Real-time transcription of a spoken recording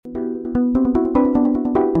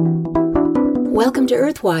Welcome to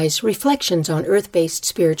Earthwise, Reflections on Earth-Based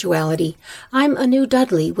Spirituality. I'm Anu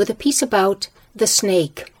Dudley with a piece about the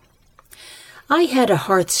snake. I had a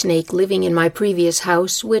hearth snake living in my previous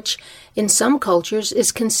house, which, in some cultures,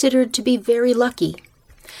 is considered to be very lucky.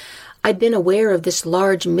 I'd been aware of this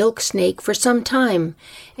large milk snake for some time,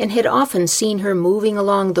 and had often seen her moving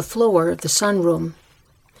along the floor of the sunroom.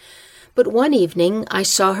 But one evening I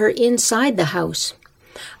saw her inside the house.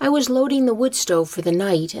 I was loading the wood stove for the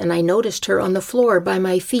night, and I noticed her on the floor by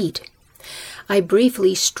my feet. I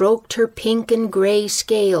briefly stroked her pink and gray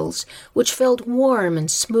scales, which felt warm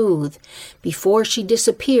and smooth, before she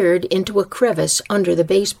disappeared into a crevice under the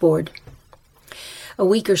baseboard. A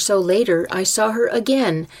week or so later, I saw her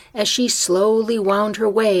again as she slowly wound her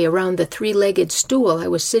way around the three-legged stool I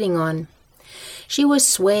was sitting on. She was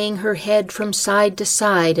swaying her head from side to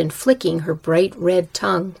side and flicking her bright red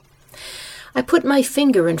tongue. I put my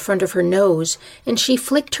finger in front of her nose, and she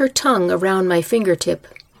flicked her tongue around my fingertip.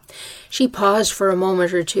 She paused for a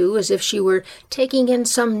moment or two as if she were taking in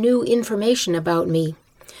some new information about me,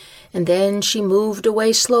 and then she moved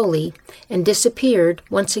away slowly and disappeared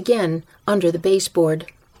once again under the baseboard.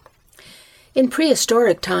 In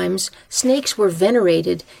prehistoric times, snakes were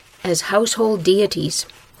venerated as household deities.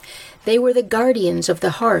 They were the guardians of the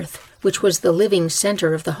hearth, which was the living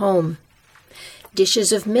center of the home.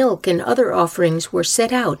 Dishes of milk and other offerings were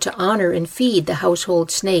set out to honor and feed the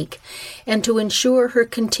household snake, and to ensure her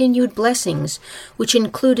continued blessings, which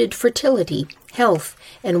included fertility, health,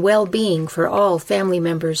 and well-being for all family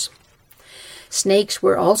members. Snakes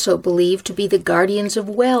were also believed to be the guardians of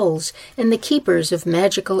wells and the keepers of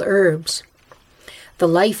magical herbs. The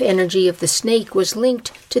life energy of the snake was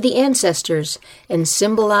linked to the ancestors and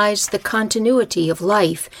symbolized the continuity of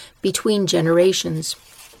life between generations.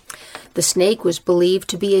 The snake was believed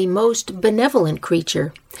to be a most benevolent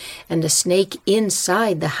creature, and a snake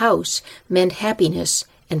inside the house meant happiness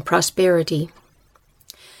and prosperity.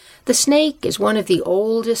 The snake is one of the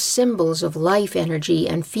oldest symbols of life energy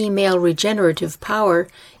and female regenerative power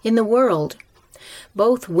in the world.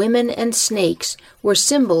 Both women and snakes were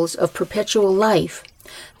symbols of perpetual life.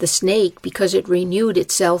 The snake because it renewed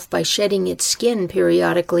itself by shedding its skin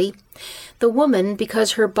periodically, the woman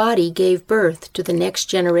because her body gave birth to the next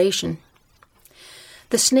generation.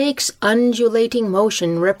 The snake's undulating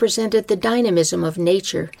motion represented the dynamism of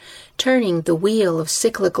nature, turning the wheel of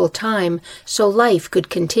cyclical time so life could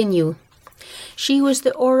continue. She was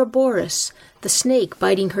the Ouroboros, the snake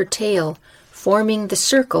biting her tail, forming the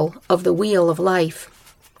circle of the wheel of life.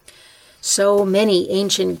 So many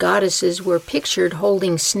ancient goddesses were pictured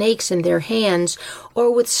holding snakes in their hands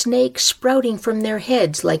or with snakes sprouting from their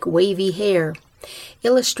heads like wavy hair,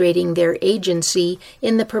 illustrating their agency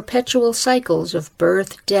in the perpetual cycles of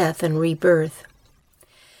birth, death, and rebirth.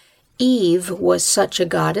 Eve was such a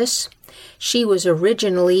goddess. She was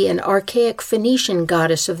originally an archaic Phoenician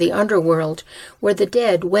goddess of the underworld, where the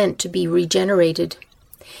dead went to be regenerated.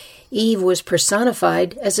 Eve was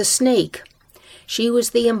personified as a snake. She was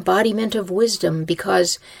the embodiment of wisdom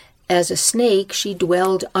because, as a snake, she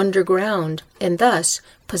dwelled underground and thus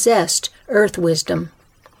possessed earth wisdom.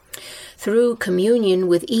 Through communion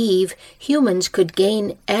with Eve, humans could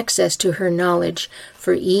gain access to her knowledge,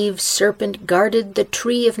 for Eve's serpent guarded the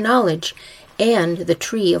tree of knowledge and the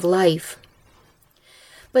tree of life.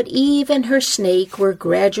 But Eve and her snake were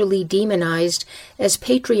gradually demonized as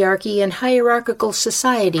patriarchy and hierarchical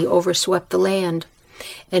society overswept the land,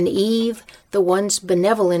 and Eve, the once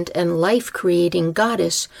benevolent and life-creating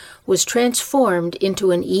goddess, was transformed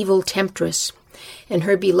into an evil temptress, and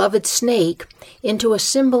her beloved snake into a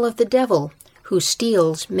symbol of the devil who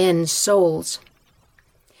steals men's souls.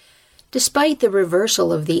 Despite the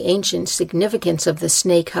reversal of the ancient significance of the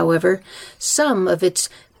snake, however, some of its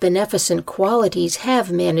beneficent qualities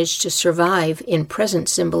have managed to survive in present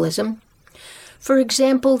symbolism. For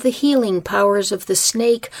example, the healing powers of the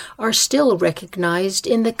snake are still recognized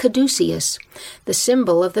in the caduceus, the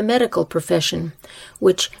symbol of the medical profession,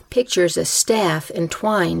 which pictures a staff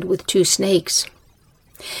entwined with two snakes.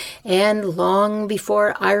 And long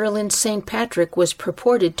before Ireland's St. Patrick was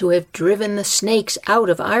purported to have driven the snakes out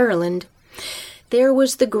of Ireland, there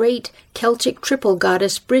was the great Celtic triple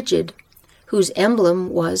goddess Brigid, whose emblem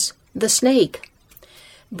was the snake.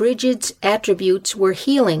 Brigid's attributes were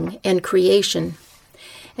healing and creation,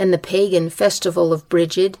 and the pagan festival of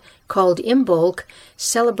Brigid, called Imbolc,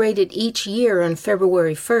 celebrated each year on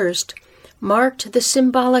February 1st, marked the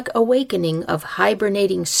symbolic awakening of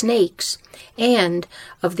hibernating snakes and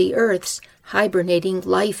of the earth's hibernating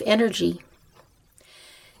life energy.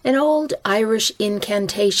 An old Irish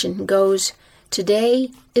incantation goes,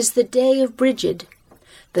 "Today is the day of Brigid.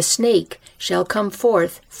 the snake shall come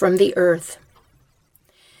forth from the earth.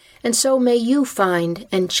 And so may you find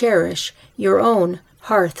and cherish your own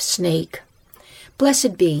hearth snake.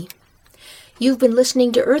 Blessed be. You've been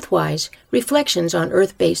listening to Earthwise, Reflections on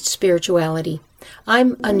Earth-Based Spirituality.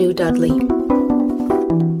 I'm Anu Dudley.